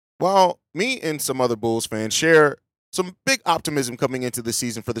While me and some other Bulls fans share some big optimism coming into the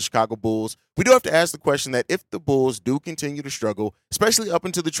season for the Chicago Bulls, we do have to ask the question that if the Bulls do continue to struggle, especially up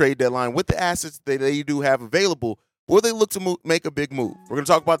until the trade deadline with the assets that they do have available, will they look to make a big move? We're going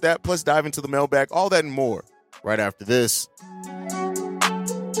to talk about that, plus dive into the mailbag, all that and more right after this.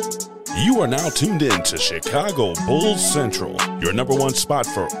 You are now tuned in to Chicago Bulls Central, your number one spot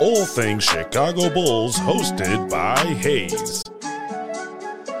for all things Chicago Bulls, hosted by Hayes.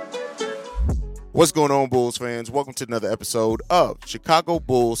 What's going on, Bulls fans? Welcome to another episode of Chicago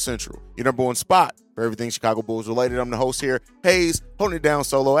Bulls Central, your number one spot for everything Chicago Bulls related. I'm the host here, Hayes, holding it down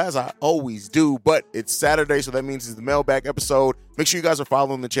solo as I always do, but it's Saturday, so that means it's the mailbag episode. Make sure you guys are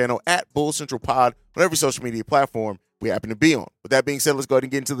following the channel at Bulls Central Pod on every social media platform we happen to be on. With that being said, let's go ahead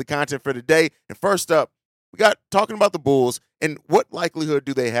and get into the content for today. And first up, we got talking about the Bulls and what likelihood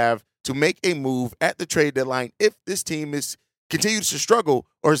do they have to make a move at the trade deadline if this team continues to struggle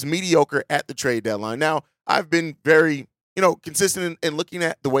or is mediocre at the trade deadline. Now, I've been very, consistent in looking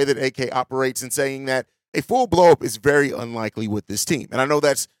at the way that AK operates and saying that a full blow-up is very unlikely with this team. And I know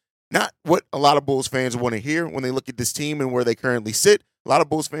that's not what a lot of Bulls fans want to hear when they look at this team and where they currently sit. A lot of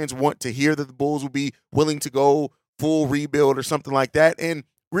Bulls fans want to hear that the Bulls will be willing to go full rebuild or something like that. And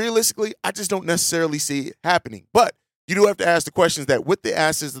realistically, I just don't necessarily see it happening. But you do have to ask the questions that with the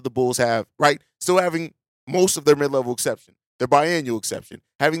assets that the Bulls have, right, still having most of their mid-level exception, their biannual exception,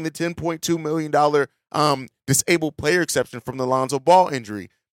 having the $10.2 million disabled player exception from the Lonzo Ball injury.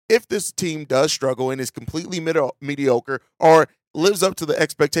 If this team does struggle and is completely mediocre or lives up to the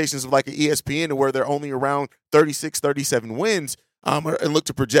expectations of like an ESPN where they're only around 36, 37 wins and look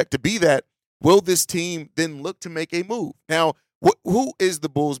to project to be that, will this team then look to make a move? Now, who is the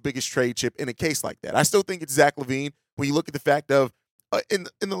Bulls' biggest trade chip in a case like that? I still think it's Zach LaVine. When you look at the fact of in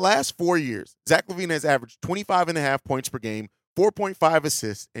the last 4 years, Zach LaVine has averaged 25.5 points per game, 4.5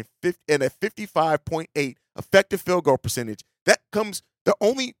 assists, and a 55.8 effective field goal percentage. There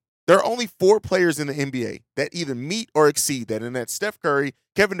are only 4 players in the NBA that either meet or exceed that, and that's Steph Curry,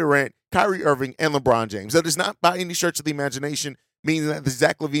 Kevin Durant, Kyrie Irving, and LeBron James. That does not, by any stretch of the imagination, mean that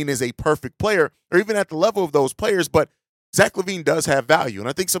Zach LaVine is a perfect player or even at the level of those players, but Zach LaVine does have value. And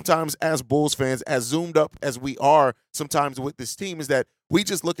I think sometimes as Bulls fans, as zoomed up as we are sometimes with this team, is that we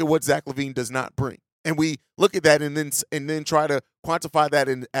just look at what Zach LaVine does not bring. And we look at that and then try to quantify that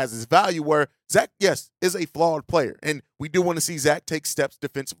as his value, where Zach, yes, is a flawed player. And we do want to see Zach take steps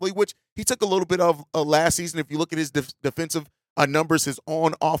defensively, which he took a little bit of last season. If you look at his defensive numbers, his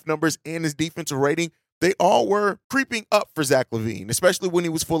on-off numbers, and his defensive rating, they all were creeping up for Zach LaVine, especially when he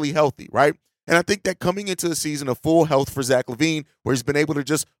was fully healthy, right? And I think that coming into a season of full health for Zach LaVine, where he's been able to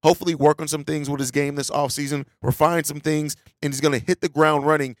just hopefully work on some things with his game this offseason, refine some things, and he's going to hit the ground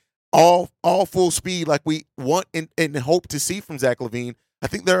running all full speed like we want and hope to see from Zach LaVine. I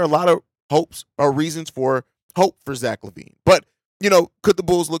think there are a lot of hopes or reasons for hope for Zach LaVine. But, could the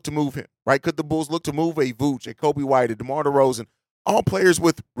Bulls look to move him, right? Could the Bulls look to move a Vooch, a Kobe White, a DeMar DeRozan, all players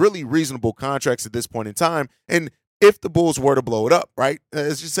with really reasonable contracts at this point in time? And if the Bulls were to blow it up, right?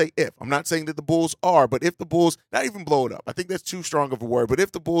 Let's just say if. I'm not saying that the Bulls are, but if the Bulls, not even blow it up, I think that's too strong of a word, but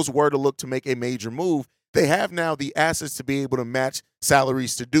if the Bulls were to look to make a major move, they have now the assets to be able to match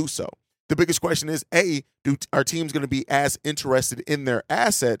salaries to do so. The biggest question is, are teams going to be as interested in their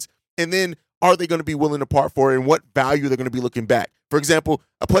assets? And then are they going to be willing to part for it, and what value they're going to be looking back? For example,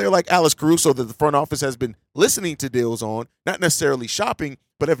 a player like Alex Caruso that the front office has been listening to deals on, not necessarily shopping,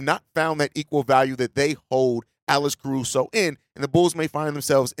 but have not found that equal value that they hold Alex Caruso in, and the Bulls may find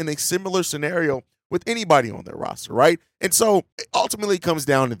themselves in a similar scenario with anybody on their roster, right? And so it ultimately comes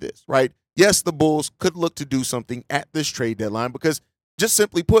down to this, right? Yes, the Bulls could look to do something at this trade deadline because, just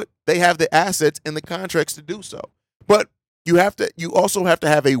simply put, they have the assets and the contracts to do so. But you also have to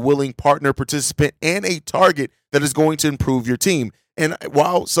have a willing partner, participant, and a target that is going to improve your team. And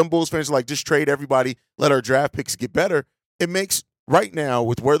while some Bulls fans are like, just trade everybody, let our draft picks get better, it makes, right now,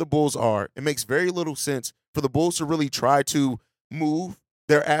 with where the Bulls are, it makes very little sense for the Bulls to really try to move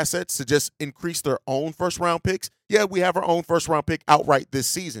their assets to just increase their own first-round picks. Yeah, we have our own first-round pick outright this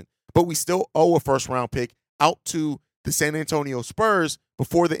season, but we still owe a first-round pick out to the San Antonio Spurs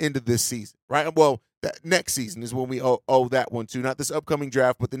before the end of this season, right? Well, that next season is when we owe that one to, not this upcoming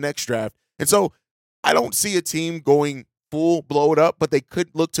draft, but the next draft. And so I don't see a team going full blow it up, but they could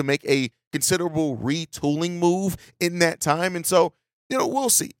look to make a considerable retooling move in that time. And so, we'll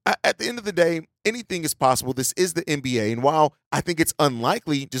see. At the end of the day, anything is possible. This is the NBA. And while I think it's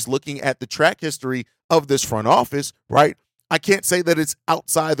unlikely, just looking at the track history of this front office, right, I can't say that it's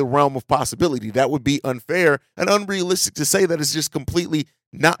outside the realm of possibility. That would be unfair and unrealistic to say that it's just completely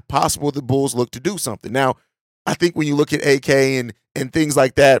not possible the Bulls look to do something. Now, I think when you look at AK and and things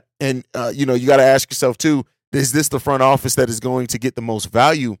like that. And, you got to ask yourself, too, is this the front office that is going to get the most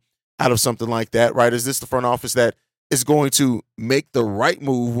value out of something like that, right? Is this the front office that is going to make the right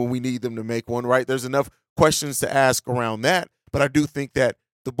move when we need them to make one, right? There's enough questions to ask around that. But I do think that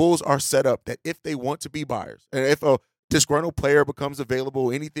the Bulls are set up that if they want to be buyers, and if a disgruntled player becomes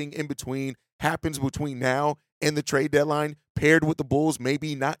available, anything in between happens between now and the trade deadline, paired with the Bulls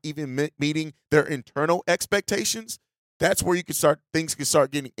maybe not even meeting their internal expectations, that's where things can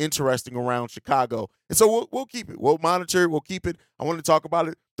start getting interesting around Chicago. And so we'll keep it. We'll monitor it. We'll keep it. I want to talk about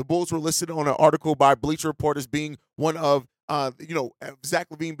it. The Bulls were listed on an article by Bleacher Report as being one of Zach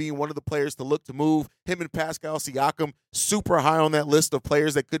LaVine being one of the players to look to move. Him and Pascal Siakam super high on that list of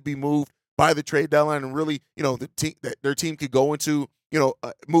players that could be moved by the trade deadline, and really, their team could go into,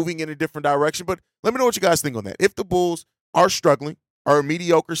 moving in a different direction. But let me know what you guys think on that. If the Bulls are struggling, are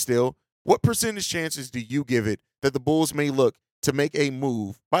mediocre still, what percentage chances do you give it that the Bulls may look to make a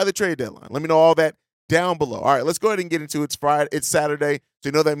move by the trade deadline? Let me know all that down below. All right, let's go ahead and get into it. It's Friday. It's Saturday,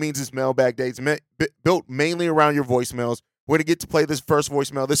 so that means it's Mailbag Day. It's built mainly around your voicemails. We're going to get to play this first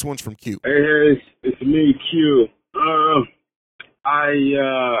voicemail. This one's from Q. Hey, it's me, Q.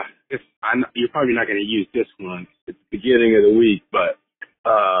 You're probably not going to use this one. It's the beginning of the week, but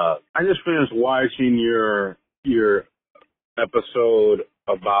I just finished watching your episode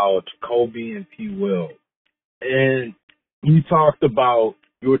about Kobe and P. Will, and you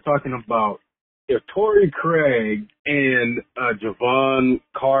were talking about if Torrey Craig and Javon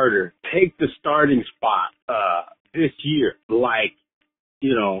Carter take the starting spot this year,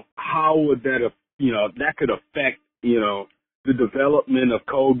 how would that that could affect the development of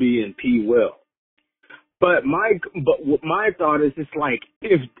Kobe and P. Will. But my thought is, it's like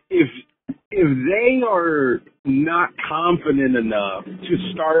if they are not confident enough to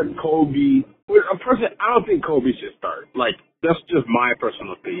start Kobe, I don't think Kobe should start. Like, that's just my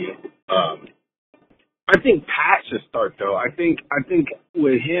personal opinion. I think Pat should start though. I think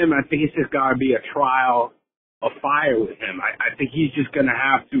with him, I think it's just gotta be a trial of fire with him. I think he's just gonna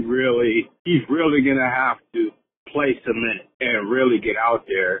have to he's really gonna have to play cement and really get out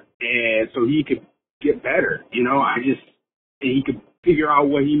there, and so he could get better. He could figure out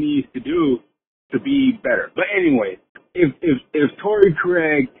what he needs to do to be better. But anyway, if Torrey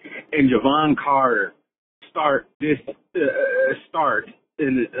Craig and Javon Carter start for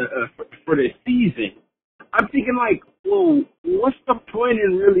the season, I'm thinking well, what's the point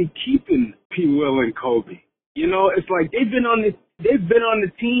in really keeping P. Will and Kobe? It's like they've been on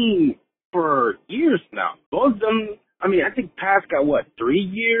the team for years now. Both of them. I mean, I think Pat's got 3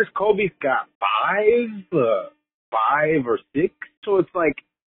 years. Kobe's got 5 or 6. So it's like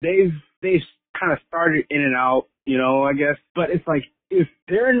they've kind of started in and out, I guess. But it's like if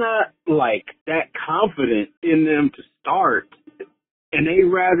they're not that confident in them to start, and they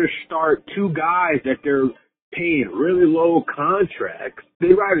rather start two guys that they're paying really low contracts,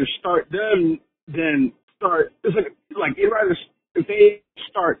 they'd rather start them than start. It's like they'd rather, if they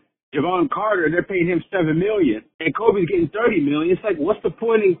start Javon Carter, they're paying him $7 million, and Kobe's getting $30 million. It's like, what's the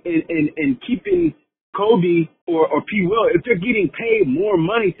point in keeping Kobe or P. Will if they're getting paid more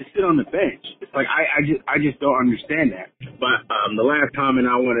money to sit on the bench? It's like I just don't understand that. But the last comment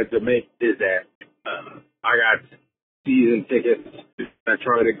I wanted to make is that I got season tickets. I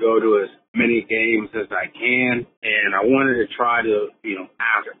try to go to as many games as I can, and I wanted to try to,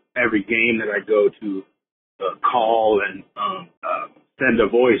 after every game that I go to, call and send a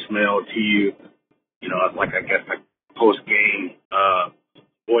voicemail to you, I guess post game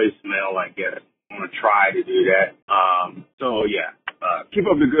voicemail, I guess. I'm going to try to do that. So yeah, keep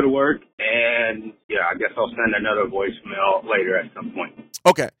up the good work, and yeah, I guess I'll send another voicemail later at some point.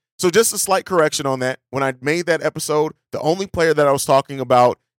 Okay. So just a slight correction on that. When I made that episode, the only player that I was talking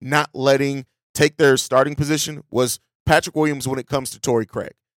about not letting take their starting position was Patrick Williams when it comes to Torrey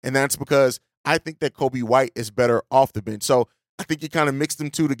Craig. And that's because I think that Kobe White is better off the bench. So I think you kind of mixed them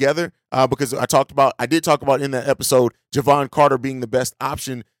two together because I did talk about in that episode Javon Carter being the best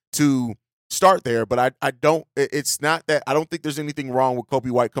option to start there, but I don't think there's anything wrong with Kobe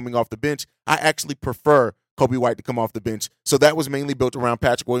White coming off the bench. I actually prefer Kobe White to come off the bench. So that was mainly built around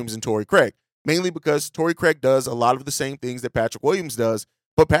Patrick Williams and Torrey Craig, mainly because Torrey Craig does a lot of the same things that Patrick Williams does,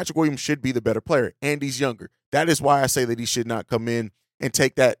 but Patrick Williams should be the better player, and he's younger. That is why I say that he should not come in and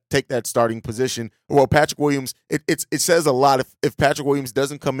take that starting position. Well, Patrick Williams, it says a lot if Patrick Williams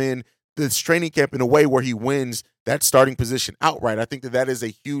doesn't come in this training camp in a way where he wins that starting position outright. I think that is a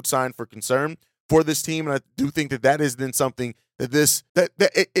huge sign for concern for this team, and I do think that is then something that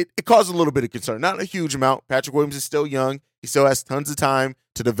it caused a little bit of concern. Not a huge amount. Patrick Williams is still young. He still has tons of time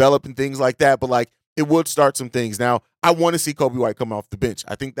to develop and things like that, but it would start some things. Now, I want to see Kobe White come off the bench.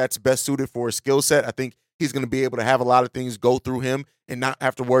 I think that's best suited for his skill set. I think he's going to be able to have a lot of things go through him and not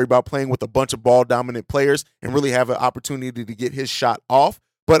have to worry about playing with a bunch of ball-dominant players and really have an opportunity to get his shot off.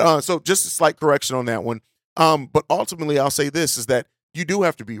 But so just a slight correction on that one. But ultimately, I'll say this is that you do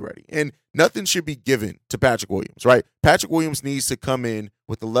have to be ready. And nothing should be given to Patrick Williams, right? Patrick Williams needs to come in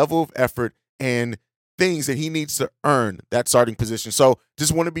with the level of effort and things that he needs to earn that starting position. So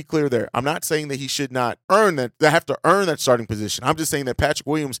just want to be clear there. I'm not saying that he should not earn that, they have to earn that starting position. I'm just saying that Patrick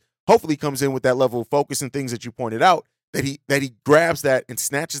Williams hopefully comes in with that level of focus and things that you pointed out, that he grabs that and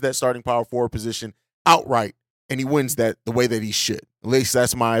snatches that starting power forward position outright, and he wins that the way that he should. At least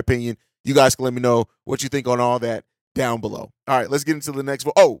that's my opinion. You guys can let me know what you think on all that down below. All right, let's get into the next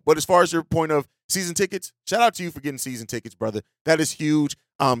one. Oh, but as far as your point of season tickets, shout out to you for getting season tickets, brother. That is huge.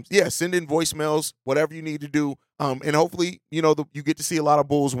 Yeah, send in voicemails, whatever you need to do, and hopefully, you get to see a lot of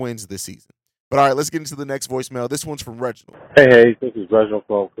Bulls wins this season. But all right, let's get into the next voicemail. This one's from Reginald. Hey, this is Reginald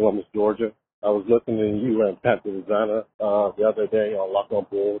from Columbus, Georgia. I was listening to you and Pat Designer the other day on Lock on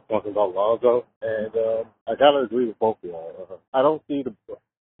Bulls talking about Lonzo, and I gotta agree with both of y'all. I don't see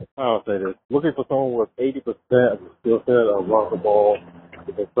I'll say this. Looking for someone with 80% of the skill set of Lonzo Ball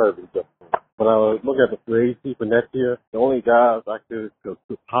is incredibly difficult. When I was looking at the free agency for next year, the only guys I could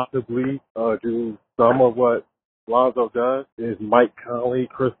possibly do some of what Lonzo does is Mike Conley,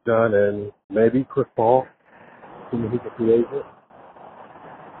 Chris Dunn, and maybe Chris Paul, who's a free agent.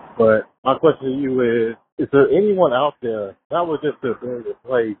 But my question to you is there anyone out there, not with just the ability to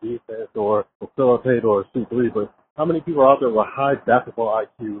play defense or facilitate or shoot three, but how many people are out there with high basketball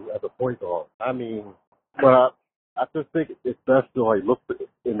IQ as a point guard? I mean, but I just think it's best to look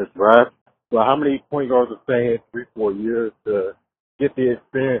in this draft. But how many point guards are staying 3-4 years to get the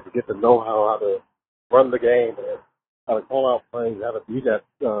experience, to get the know-how how to run the game, and how to call out plays, how to be that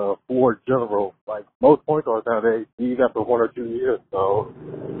forward general? Like most point guards nowadays, you got for 1 or 2 years. So,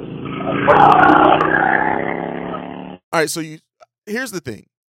 all right. So here's the thing: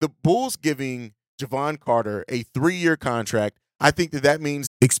 the Bulls giving Javon Carter a 3-year contract. I think that means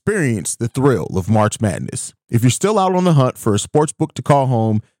experience the thrill of March Madness. If you're still out on the hunt for a sports book to call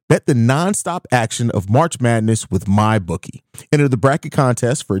home, bet the nonstop action of March Madness with MyBookie. Enter the bracket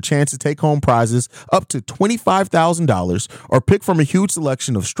contest for a chance to take home prizes up to $25,000 or pick from a huge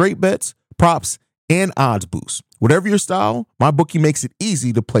selection of straight bets, props, and odds boosts. Whatever your style, MyBookie makes it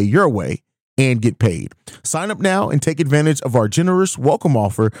easy to play your way and get paid. Sign up now and take advantage of our generous welcome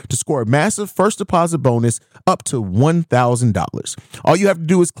offer to score a massive first deposit bonus up to $1,000. All you have to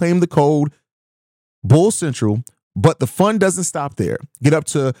do is claim the code Bull Central, but the fun doesn't stop there. Get up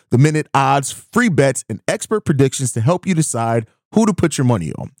to the minute odds, free bets, and expert predictions to help you decide who to put your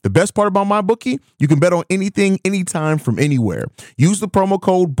money on. The best part about MyBookie, you can bet on anything, anytime, from anywhere. Use the promo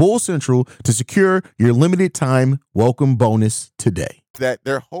code Bull Central to secure your limited time welcome bonus today. That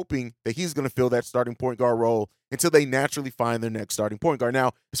they're hoping that he's going to fill that starting point guard role until they naturally find their next starting point guard.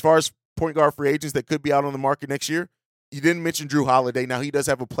 Now, as far as point guard free agents that could be out on the market next year, you didn't mention Drew Holiday. Now, he does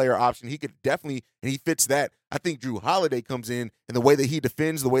have a player option. He could definitely, and he fits that. I think Drew Holiday comes in, and the way that he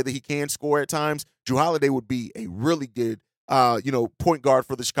defends, the way that he can score at times, Drew Holiday would be a really good, point guard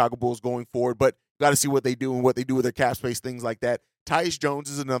for the Chicago Bulls going forward. But got to see what they do and what they do with their cap space, things like that. Tyus Jones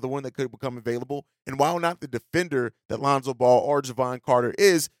is another one that could become available. And while not the defender that Lonzo Ball or Javon Carter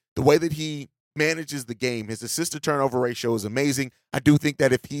is, the way that he manages the game, his assist to turnover ratio is amazing. I do think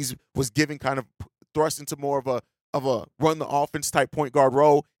that if he was given kind of thrust into more of a run the offense type point guard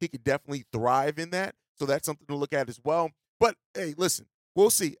role, he could definitely thrive in that. So that's something to look at as well. But hey, listen,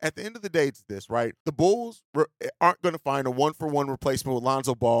 we'll see. At the end of the day, it's this, right? The Bulls aren't going to find a 1-for-1 replacement with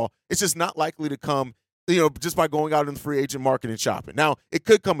Lonzo Ball. It's just not likely to come, just by going out in the free agent market and shopping. Now, it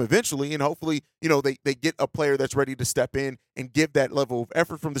could come eventually, and hopefully, they get a player that's ready to step in and give that level of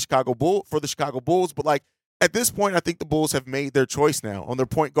effort for the Chicago Bulls. But at this point, I think the Bulls have made their choice now on their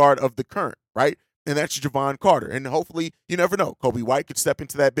point guard of the current, right? And that's Javon Carter. And hopefully, you never know, Kobe White could step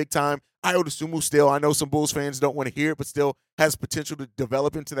into that big time. Ayo Dosunmu still, I know some Bulls fans don't want to hear it, but still has potential to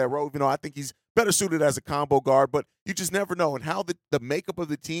develop into that role. I think he's better suited as a combo guard, but you just never know. And how the makeup of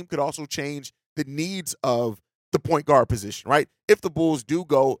the team could also change the needs of the point guard position, right? If the Bulls do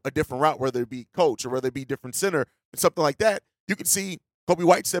go a different route, whether it be coach or whether it be different center, something like that, you can see Kobe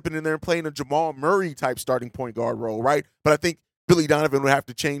White stepping in there and playing a Jamal Murray type starting point guard role, right? But I think Billy Donovan would have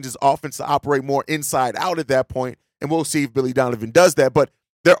to change his offense to operate more inside out at that point, and we'll see if Billy Donovan does that. But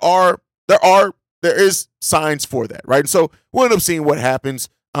there is signs for that, right? And so we'll end up seeing what happens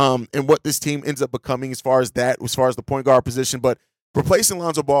and what this team ends up becoming as far as the point guard position. But replacing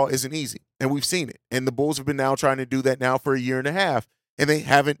Lonzo Ball isn't easy, and we've seen it. And the Bulls have been now trying to do that now for a year and a half. and they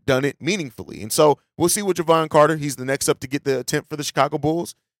haven't done it meaningfully. And so we'll see with Javon Carter. He's the next up to get the attempt for the Chicago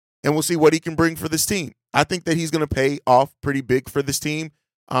Bulls, and we'll see what he can bring for this team. I think that he's going to pay off pretty big for this team,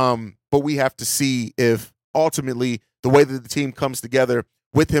 but we have to see if ultimately the way that the team comes together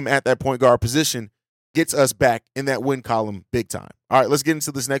with him at that point guard position gets us back in that win column big time. All right, let's get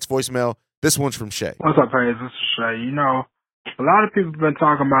into this next voicemail. This one's from Shay. What's up, Hayes? This is Shay. You know, a lot of people have been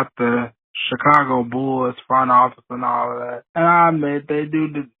talking about the Chicago Bulls front office and all of that. And I admit,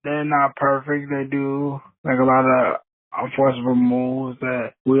 they're not perfect. They do make a lot of unfortunate moves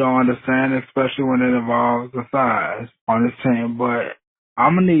that we don't understand, especially when it involves the size on this team. But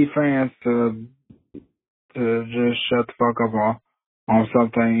I'm going to need fans to just shut the fuck up on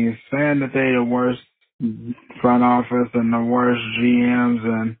some things. Saying that they the worst front office and the worst GMs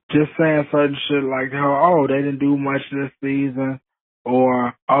and just saying certain shit like, oh, they didn't do much this season,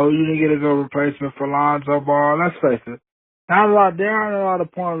 or, oh, you didn't get a good replacement for Lonzo Ball. Let's face it. There aren't a lot of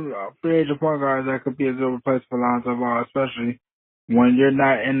free agent point guards that could be a good replacement for Lonzo Ball, especially when you're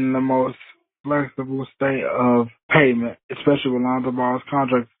not in the most flexible state of payment, especially with Lonzo Ball's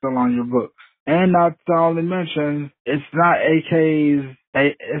contract still on your books. And not to only mention, it's not AK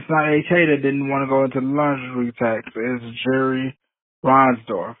that didn't want to go into the luxury tax. It's Jerry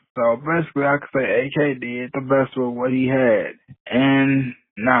Reinsdorf. So basically, I could say AK did the best with what he had. And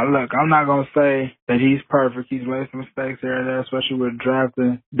now, look, I'm not going to say that he's perfect. He's made some mistakes here and there, especially with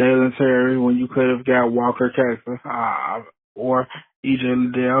drafting Dalen Terry when you could have got Walker Kessler or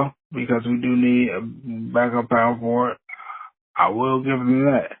EJ Liddell, because we do need a backup power forward. I will give them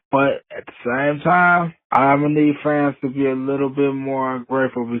that. But at the same time, I'm going to need fans to be a little bit more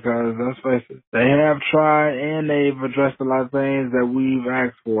grateful, because let's face it, they have tried and they've addressed a lot of things that we've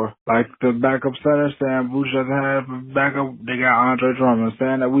asked for. Like the backup center, saying Bush doesn't have a backup. They got Andre Drummond,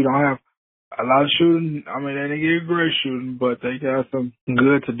 saying that we don't have a lot of shooting. I mean, they didn't get great shooting, but they got some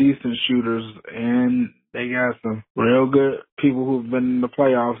good to decent shooters, and they got some real good people who've been in the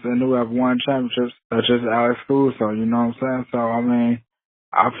playoffs and who have won championships, such as Alex Caruso, you know what I'm saying? So, I mean,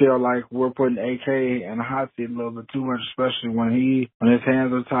 I feel like we're putting AK in a hot seat a little bit too much, especially when his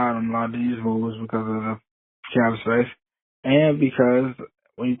hands are tied on a lot of these moves because of the cap space. And because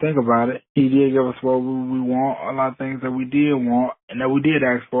when you think about it, he did give us what we want, a lot of things that we did want and that we did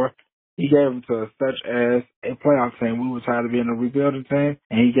ask for. He gave them to us, such as a playoff team. We were tired of being a rebuilding team,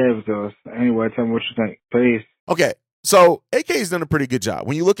 and he gave it to us. Anyway, tell me what you think. Peace. Okay, so AK's done a pretty good job.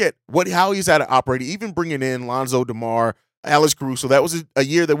 When you look at how he's had to operate, even bringing in Lonzo DeMar, Alex Caruso, that was a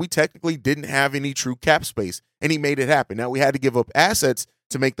year that we technically didn't have any true cap space, and he made it happen. Now, we had to give up assets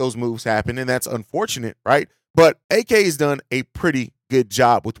to make those moves happen, and that's unfortunate, right? But AK has done a pretty good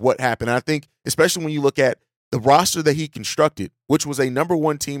job with what happened. I think, especially when you look at the roster that he constructed, which was a number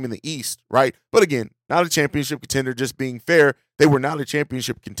one team in the East, right? But again, not a championship contender, just being fair. They were not a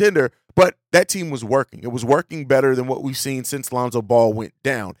championship contender, but that team was working. It was working better than what we've seen since Lonzo Ball went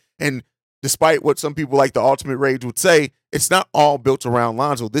down. And despite what some people like the Ultimate Rage would say, it's not all built around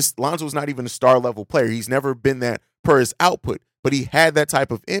Lonzo. Lonzo's not even a star-level player. He's never been that per his output, but he had that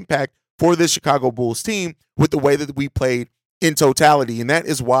type of impact for this Chicago Bulls team with the way that we played in totality, and that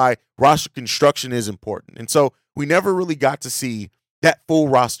is why roster construction is important. And so we never really got to see that full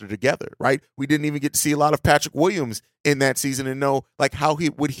roster together, right? We didn't even get to see a lot of Patrick Williams in that season and know like how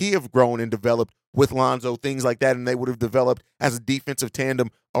would he have grown and developed with Lonzo, things like that, and they would have developed as a defensive tandem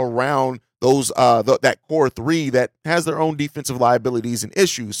around those that core three that has their own defensive liabilities and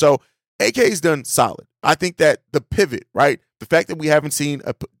issues. So AK's done solid. I think that the pivot, right? The fact that we haven't seen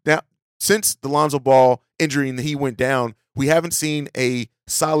now since the Lonzo Ball injury and he went down, we haven't seen a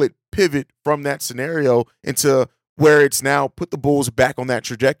solid pivot from that scenario into where it's now put the Bulls back on that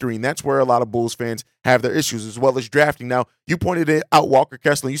trajectory. And that's where a lot of Bulls fans have their issues, as well as drafting. Now, you pointed out Walker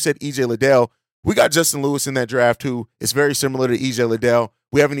Kessler. You said EJ Liddell. We got Justin Lewis in that draft, who is very similar to EJ Liddell.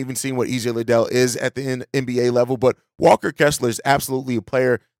 We haven't even seen what EJ Liddell is at the NBA level, but Walker Kessler is absolutely a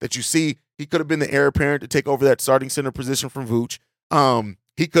player that you see. He could have been the heir apparent to take over that starting center position from Vooch.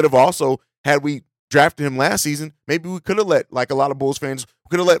 He could have also, had we drafted him last season, maybe we could have let, like a lot of Bulls fans, we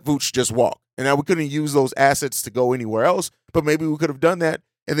could have let Vooch just walk. And now we couldn't use those assets to go anywhere else, but maybe we could have done that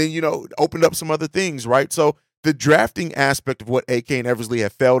and then, opened up some other things, right? So the drafting aspect of what AK and Eversley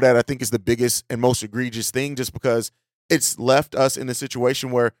have failed at, I think, is the biggest and most egregious thing, just because it's left us in a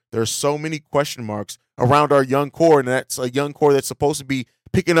situation where there's so many question marks around our young core, and that's a young core that's supposed to be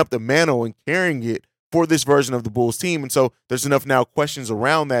picking up the mantle and carrying it for this version of the Bulls team. And so there's enough now questions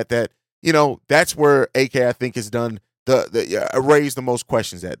around that that's where AK, I think, has done raised the most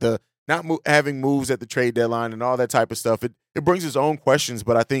questions at. The not having moves at the trade deadline and all that type of stuff, it brings its own questions.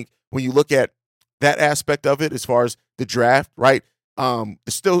 But I think when you look at that aspect of it, as far as the draft, right,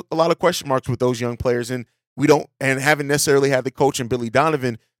 There's still a lot of question marks with those young players, and haven't necessarily had the coach in Billy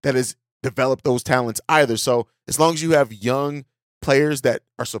Donovan that has developed those talents either. So as long as you have young players that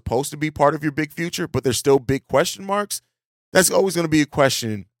are supposed to be part of your big future, but there's still big question marks, that's always going to be a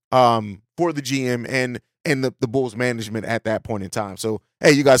question for the GM and the Bulls management at that point in time. So,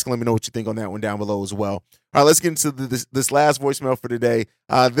 hey, you guys can let me know what you think on that one down below as well. All right, let's get into this last voicemail for today.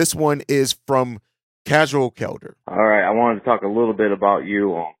 This one is from Casual Kelder. All right, I wanted to talk a little bit about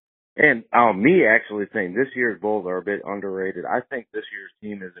you and me actually saying this year's Bulls are a bit underrated. I think this year's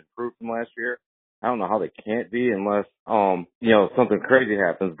team has improved from last year. I don't know how they can't be unless, something crazy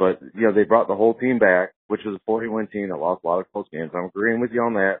happens. But, they brought the whole team back, which was a 40-win team that lost a lot of close games. I'm agreeing with you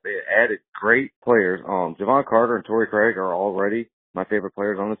on that. They added great players. Javon Carter and Torrey Craig are already my favorite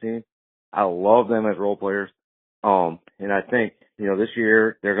players on the team. I love them as role players. And I think, this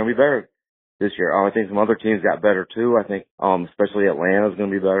year they're going to be better this year. I think some other teams got better too. I think, especially Atlanta's going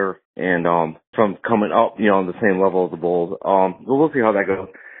to be better. And, from coming up, on the same level as the Bulls. We'll see how that goes.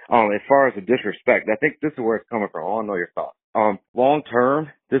 As far as the disrespect, I think this is where it's coming from. I want to know your thoughts. Long term,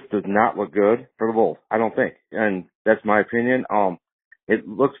 this does not look good for the Bulls. I don't think. And that's my opinion. It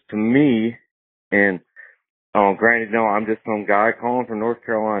looks to me, and, granted, no, I'm just some guy calling from North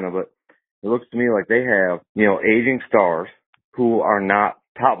Carolina, but it looks to me like they have, aging stars who are not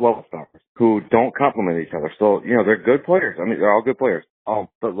top level stars, who don't complement each other. So, they're good players. I mean, they're all good players.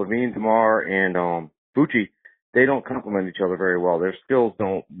 But Levine, DeMar, and, Bucci, they don't complement each other very well. Their skills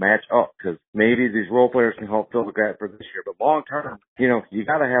don't match up because maybe these role players can help fill the gap for this year. But long term, you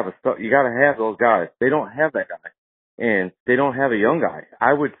gotta have those guys. They don't have that guy, and they don't have a young guy.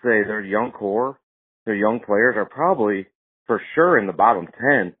 I would say their young core, their young players are probably for sure in the bottom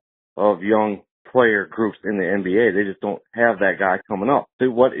 10 of young player groups in the NBA. They just don't have that guy coming up. So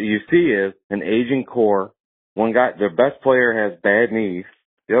what you see is an aging core. One guy, their best player has bad knees.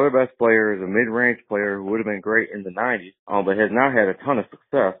 The other best player is a mid-range player who would have been great in the 90s, but has not had a ton of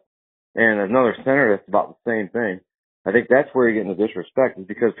success. And another center that's about the same thing. I think that's where you're getting the disrespect, is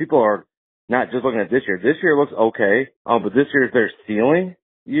because people are not just looking at this year. This year looks okay, but this year is their ceiling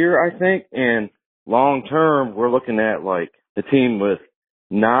year, I think. And long term, we're looking at like the team with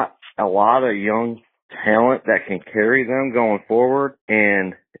not a lot of young talent that can carry them going forward,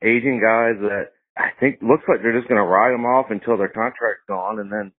 and aging guys that I think looks like they're just going to ride them off until their contract's gone and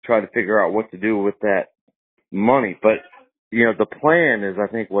then try to figure out what to do with that money. But, the plan is, I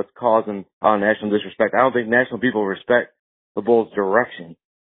think, what's causing national disrespect. I don't think national people respect the Bulls' direction.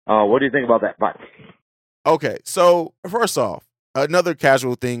 What do you think about that, Mike? Okay, so first off, another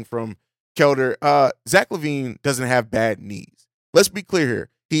casual thing from Kelder. Zach LaVine doesn't have bad knees. Let's be clear here.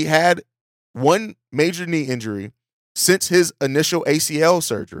 He had one major knee injury since his initial ACL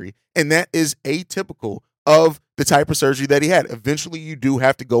surgery, and that is atypical of the type of surgery that he had. Eventually, you do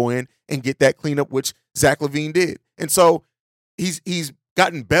have to go in and get that cleanup, which Zach LaVine did. And so he's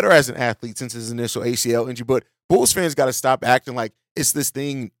gotten better as an athlete since his initial ACL injury, but Bulls fans got to stop acting like it's this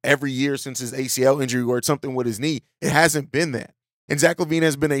thing every year since his ACL injury or it's something with his knee. It hasn't been that. And Zach LaVine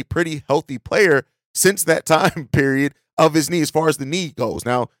has been a pretty healthy player since that time period of his knee as far as the knee goes.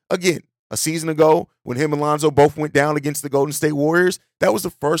 Now, again, a season ago, when him and Lonzo both went down against the Golden State Warriors, that was the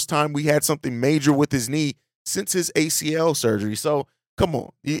first time we had something major with his knee since his ACL surgery. So, come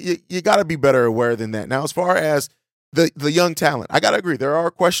on. You got to be better aware than that. Now, as far as the young talent, I got to agree. There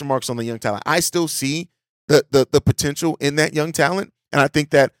are question marks on the young talent. I still see the potential in that young talent, and I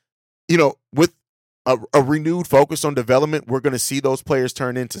think that, with a renewed focus on development, we're going to see those players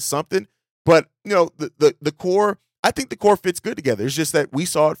turn into something. But, the core, I think the core fits good together. It's just that we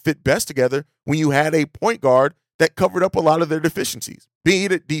saw it fit best together when you had a point guard that covered up a lot of their deficiencies,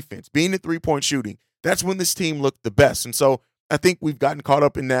 being it defense, being it three-point shooting. That's when this team looked the best. And so I think we've gotten caught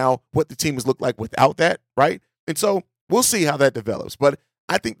up in now what the team has looked like without that, right? And so we'll see how that develops. But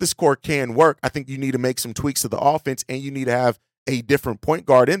I think this core can work. I think you need to make some tweaks to the offense, and you need to have a different point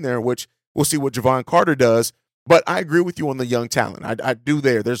guard in there, which we'll see what Javon Carter does. But I agree with you on the young talent. I do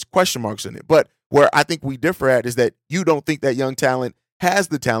there. There's question marks in it. But where I think we differ at is that you don't think that young talent has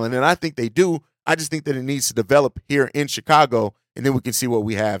the talent, and I think they do. I just think that it needs to develop here in Chicago, and then we can see what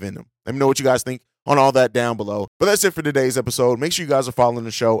we have in them. Let me know what you guys think on all that down below. But that's it for today's episode. Make sure you guys are following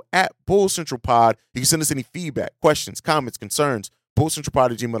the show at Bull Central Pod. You can send us any feedback, questions, comments, concerns,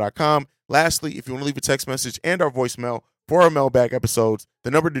 bullcentralpod@gmail.com. Lastly, if you want to leave a text message and our voicemail for our mailbag episodes,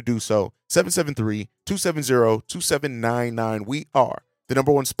 the number to do so, 773-270-2799. We are the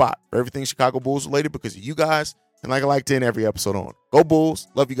number one spot for everything Chicago Bulls related because of you guys. And like I like to end every episode on, go Bulls.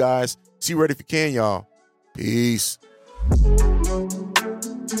 Love you guys. See you ready if you can, y'all. Peace.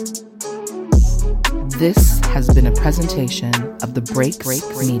 This has been a presentation of the Break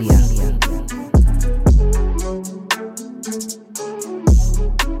Media.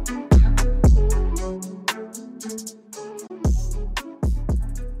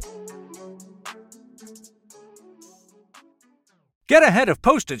 Get ahead of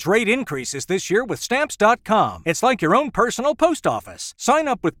postage rate increases this year with Stamps.com. It's like your own personal post office. Sign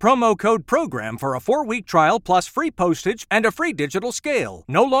up with promo code PROGRAM for a 4-week trial plus free postage and a free digital scale.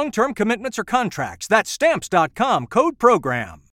 No long-term commitments or contracts. That's Stamps.com, code PROGRAM.